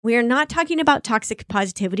We are not talking about toxic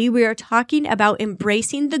positivity. We are talking about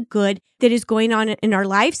embracing the good that is going on in our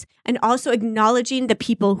lives and also acknowledging the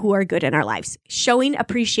people who are good in our lives, showing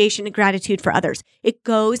appreciation and gratitude for others. It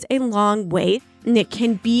goes a long way and it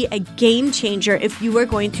can be a game changer if you are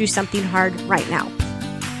going through something hard right now.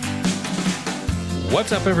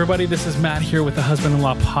 What's up, everybody? This is Matt here with the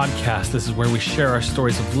Husband-in-Law Podcast. This is where we share our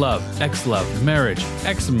stories of love, ex-love, marriage,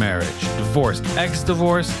 ex-marriage, divorce,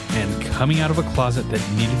 ex-divorce, and coming out of a closet that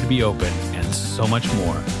needed to be opened, and so much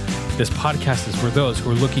more. This podcast is for those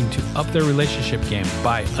who are looking to up their relationship game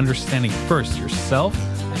by understanding first yourself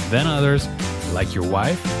and then others, like your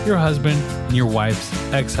wife, your husband, and your wife's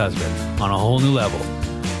ex-husband on a whole new level.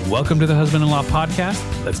 Welcome to the Husband-in-Law Podcast.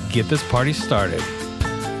 Let's get this party started.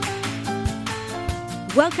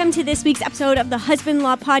 Welcome to this week's episode of the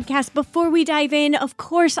Husband-in-Law Podcast. Before we dive in, of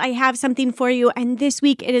course, I have something for you, and this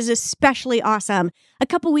week it is especially awesome. A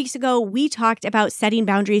couple weeks ago, we talked about setting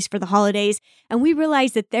boundaries for the holidays, and we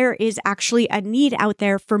realized that there is actually a need out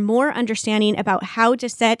there for more understanding about how to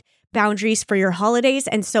set boundaries for your holidays,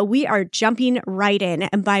 and so we are jumping right in,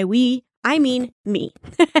 and by we, I mean me.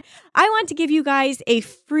 I want to give you guys a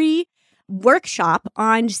free workshop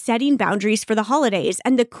on setting boundaries for the holidays.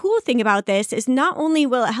 And the cool thing about this is not only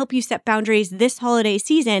will it help you set boundaries this holiday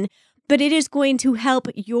season, but it is going to help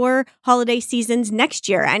your holiday seasons next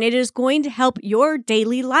year. And it is going to help your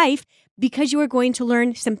daily life because you are going to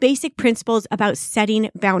learn some basic principles about setting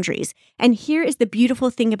boundaries. And here is the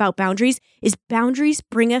beautiful thing about boundaries is boundaries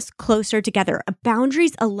bring us closer together.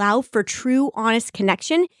 Boundaries allow for true, honest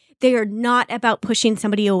connection. They are not about pushing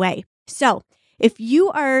somebody away. So if you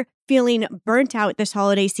are feeling burnt out this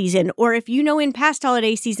holiday season, or if you know in past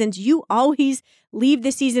holiday seasons, you always leave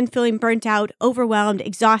the season feeling burnt out, overwhelmed,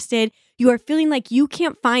 exhausted, you are feeling like you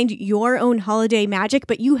can't find your own holiday magic,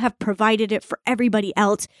 but you have provided it for everybody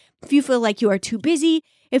else. If you feel like you are too busy,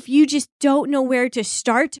 if you just don't know where to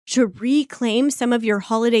start to reclaim some of your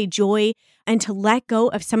holiday joy and to let go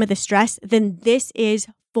of some of the stress, then this is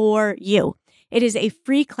for you. It is a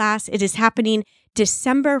free class. It is happening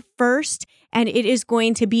December 1st, and it is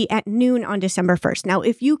going to be at noon on December 1st. Now,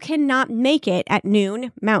 if you cannot make it at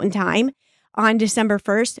noon Mountain Time on December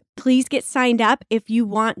 1st, please get signed up if you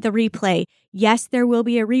want the replay. Yes, there will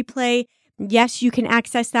be a replay. Yes, you can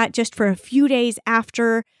access that just for a few days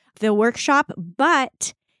after the workshop,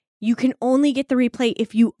 but you can only get the replay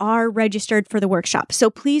if you are registered for the workshop. So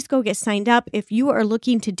please go get signed up if you are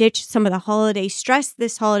looking to ditch some of the holiday stress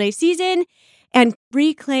this holiday season and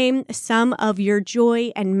reclaim some of your joy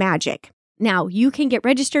and magic. Now, you can get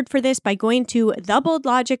registered for this by going to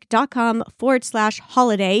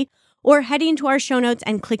theboldlogic.com/holiday or heading to our show notes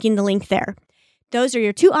and clicking the link there. Those are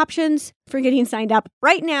your two options for getting signed up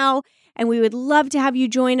right now, and we would love to have you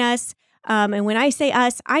join us. And when I say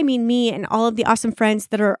us, I mean me and all of the awesome friends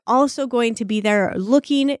that are also going to be there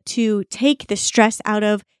looking to take the stress out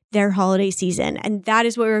of their holiday season. And that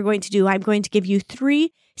is what we're going to do. I'm going to give you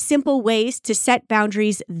 3 simple ways to set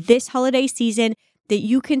boundaries this holiday season that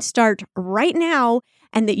you can start right now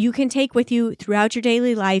and that you can take with you throughout your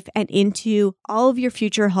daily life and into all of your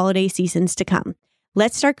future holiday seasons to come.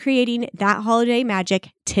 Let's start creating that holiday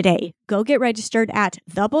magic today. Go get registered at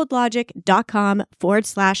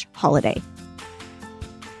theboldlogic.com/holiday.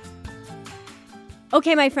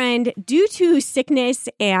 Okay, my friend, due to sickness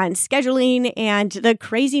and scheduling and the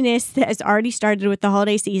craziness that has already started with the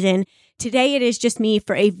holiday season, today it is just me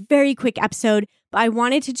for a very quick episode, but I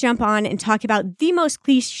wanted to jump on and talk about the most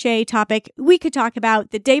cliche topic we could talk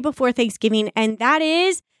about the day before Thanksgiving, and that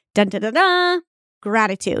is,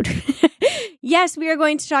 gratitude. Yes, we are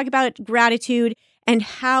going to talk about gratitude and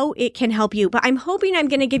how it can help you, but I'm hoping I'm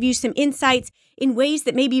going to give you some insights in ways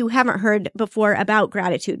that maybe you haven't heard before about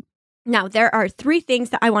gratitude. Now, there are 3 things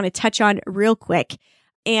that I want to touch on real quick,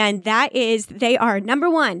 and that is, they are, number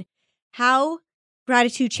 1, how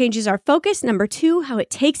gratitude changes our focus. Number 2, how it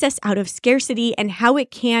takes us out of scarcity and how it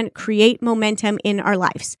can create momentum in our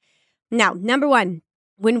lives. Now, number 1,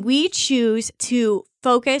 when we choose to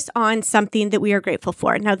focus on something that we are grateful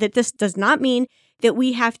for. Now, that this does not mean that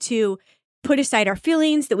we have to put aside our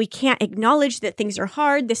feelings, that we can't acknowledge that things are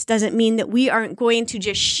hard. This doesn't mean that we aren't going to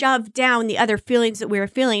just shove down the other feelings that we're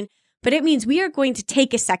feeling, but it means we are going to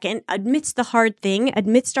take a second amidst the hard thing,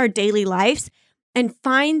 amidst our daily lives, and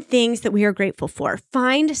find things that we are grateful for.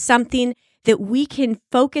 Find something that we can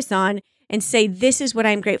focus on and say, this is what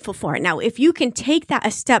I'm grateful for. Now, if you can take that a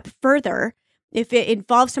step further, if it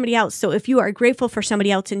involves somebody else, so if you are grateful for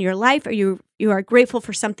somebody else in your life, or you are grateful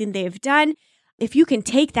for something they have done, if you can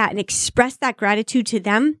take that and express that gratitude to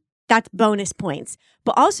them, that's bonus points.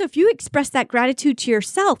 But also, if you express that gratitude to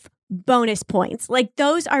yourself, bonus points. Like,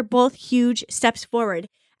 those are both huge steps forward.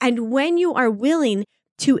 And when you are willing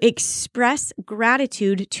to express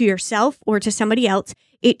gratitude to yourself or to somebody else,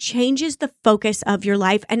 it changes the focus of your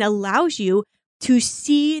life and allows you to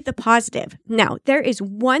see the positive. Now, there is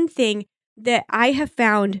one thing that I have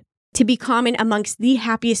found to be common amongst the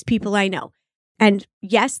happiest people I know. And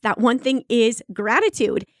yes, that one thing is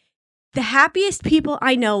gratitude. The happiest people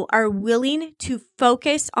I know are willing to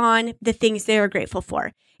focus on the things they are grateful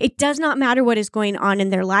for. It does not matter what is going on in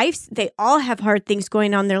their lives. They all have hard things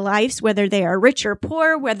going on in their lives, whether they are rich or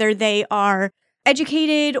poor, whether they are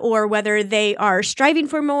educated or whether they are striving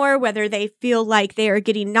for more, whether they feel like they are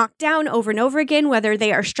getting knocked down over and over again, whether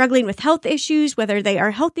they are struggling with health issues, whether they are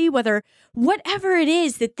healthy, whatever it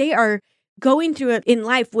is that they are going through in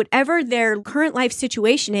life, whatever their current life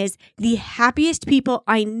situation is, the happiest people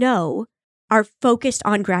I know are focused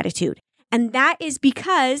on gratitude. And that is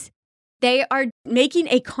because they are making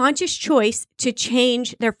a conscious choice to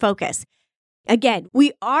change their focus. Again,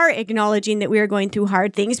 we are acknowledging that we are going through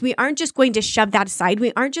hard things. We aren't just going to shove that aside.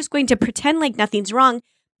 We aren't just going to pretend like nothing's wrong,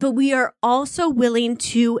 but we are also willing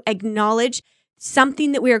to acknowledge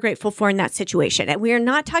something that we are grateful for in that situation. And we are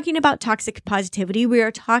not talking about toxic positivity. We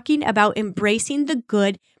are talking about embracing the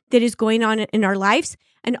good that is going on in our lives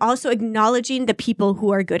and also acknowledging the people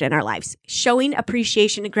who are good in our lives, showing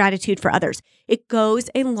appreciation and gratitude for others. It goes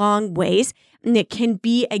a long ways, and it can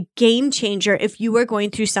be a game changer if you are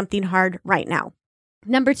going through something hard right now.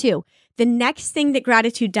 Number 2, the next thing that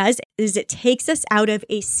gratitude does is it takes us out of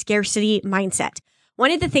a scarcity mindset.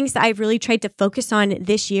 One of the things that I've really tried to focus on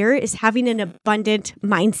this year is having an abundant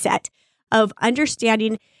mindset of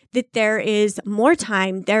understanding that there is more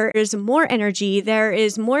time, there is more energy, there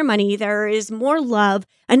is more money, there is more love,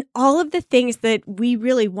 and all of the things that we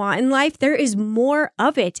really want in life, there is more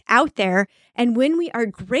of it out there. And when we are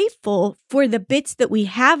grateful for the bits that we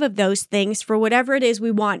have of those things, for whatever it is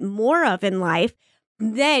we want more of in life,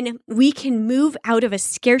 then we can move out of a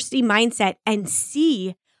scarcity mindset and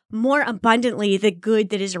see more abundantly the good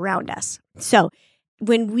that is around us. So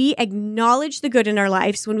when we acknowledge the good in our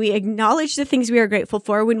lives, when we acknowledge the things we are grateful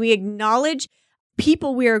for, when we acknowledge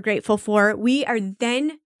people we are grateful for, we are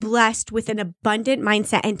then blessed with an abundant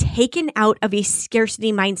mindset and taken out of a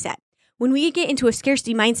scarcity mindset. When we get into a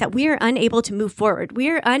scarcity mindset, we are unable to move forward. We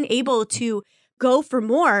are unable to go for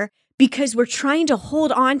more because we're trying to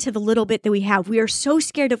hold on to the little bit that we have. We are so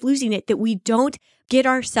scared of losing it that we don't get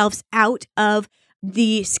ourselves out of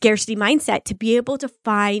the scarcity mindset to be able to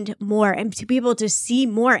find more and to be able to see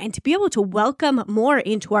more and to be able to welcome more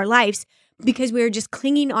into our lives because we're just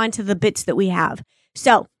clinging on to the bits that we have.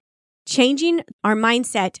 So changing our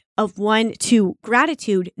mindset of one to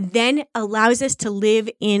gratitude then allows us to live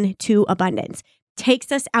into abundance,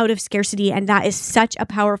 takes us out of scarcity, and that is such a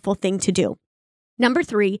powerful thing to do. Number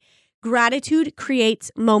 3, gratitude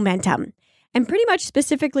creates momentum. And pretty much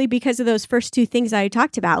specifically because of those first 2 things I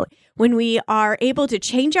talked about, when we are able to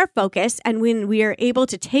change our focus and when we are able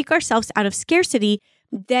to take ourselves out of scarcity,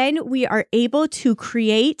 then we are able to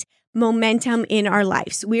create momentum in our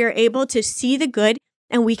lives. We are able to see the good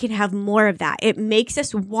and we can have more of that. It makes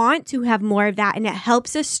us want to have more of that and it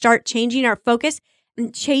helps us start changing our focus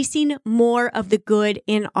and chasing more of the good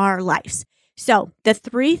in our lives. So the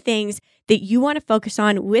 3 things that you want to focus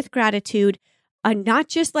on with gratitude, not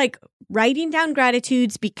just like writing down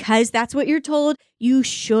gratitudes because that's what you're told you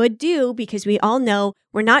should do, because we all know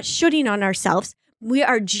we're not shooting on ourselves. We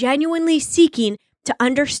are genuinely seeking to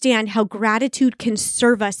understand how gratitude can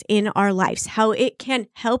serve us in our lives, how it can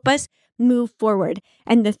help us move forward.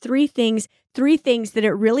 And the 3 things that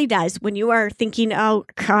it really does when you are thinking, oh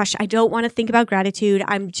gosh, I don't want to think about gratitude.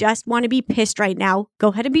 I just want to be pissed right now. Go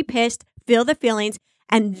ahead and be pissed, feel the feelings,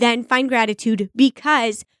 and then find gratitude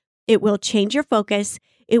because it will change your focus.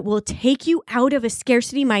 It will take you out of a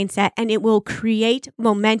scarcity mindset and it will create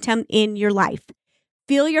momentum in your life.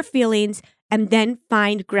 Feel your feelings and then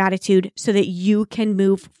find gratitude so that you can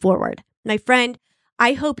move forward. My friend,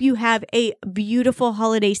 I hope you have a beautiful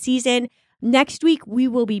holiday season. Next week, we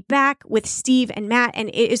will be back with Steve and Matt, and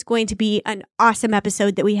it is going to be an awesome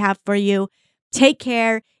episode that we have for you. Take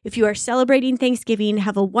care. If you are celebrating Thanksgiving,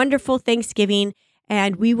 have a wonderful Thanksgiving,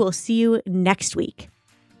 and we will see you next week.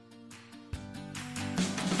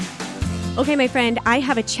 Okay, my friend, I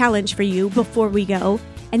have a challenge for you before we go,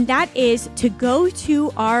 and that is to go to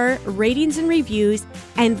our ratings and reviews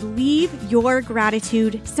and leave your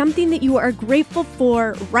gratitude, something that you are grateful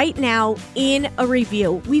for right now, in a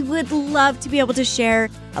review. We would love to be able to share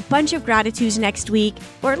a bunch of gratitudes next week,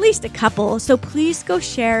 or at least a couple. So please go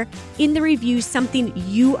share in the reviews something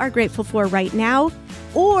you are grateful for right now,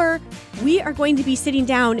 or we are going to be sitting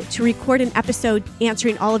down to record an episode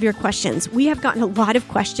answering all of your questions. We have gotten a lot of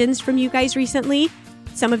questions from you guys recently,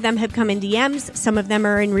 Some of them have come in DMs, some of them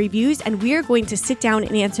are in reviews, and we are going to sit down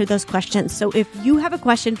and answer those questions. So if you have a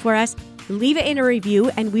question for us, leave it in a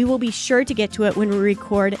review and we will be sure to get to it when we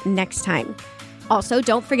record next time. Also,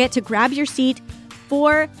 don't forget to grab your seat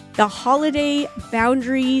for the Holiday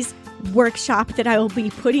Boundaries workshop that I will be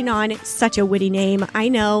putting on. It's such a witty name, I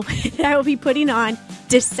know, that I will be putting on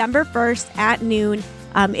December 1st at noon.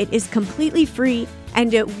 It is completely free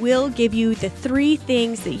and it will give you the 3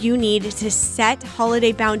 things that you need to set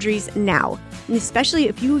holiday boundaries now. And especially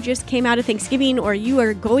if you just came out of Thanksgiving or you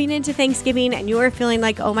are going into Thanksgiving and you are feeling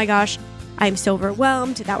like, oh my gosh, I'm so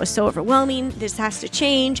overwhelmed. That was so overwhelming. This has to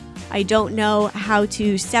change. I don't know how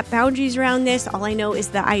to set boundaries around this. All I know is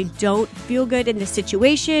that I don't feel good in this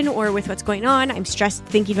situation or with what's going on. I'm stressed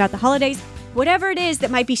thinking about the holidays. Whatever it is that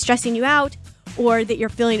might be stressing you out or that you're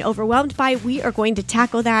feeling overwhelmed by, we are going to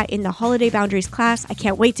tackle that in the Holiday Boundaries class. I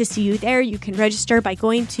can't wait to see you there. You can register by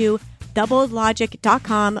going to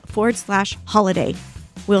doublelogic.com/holiday.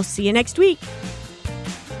 We'll see you next week.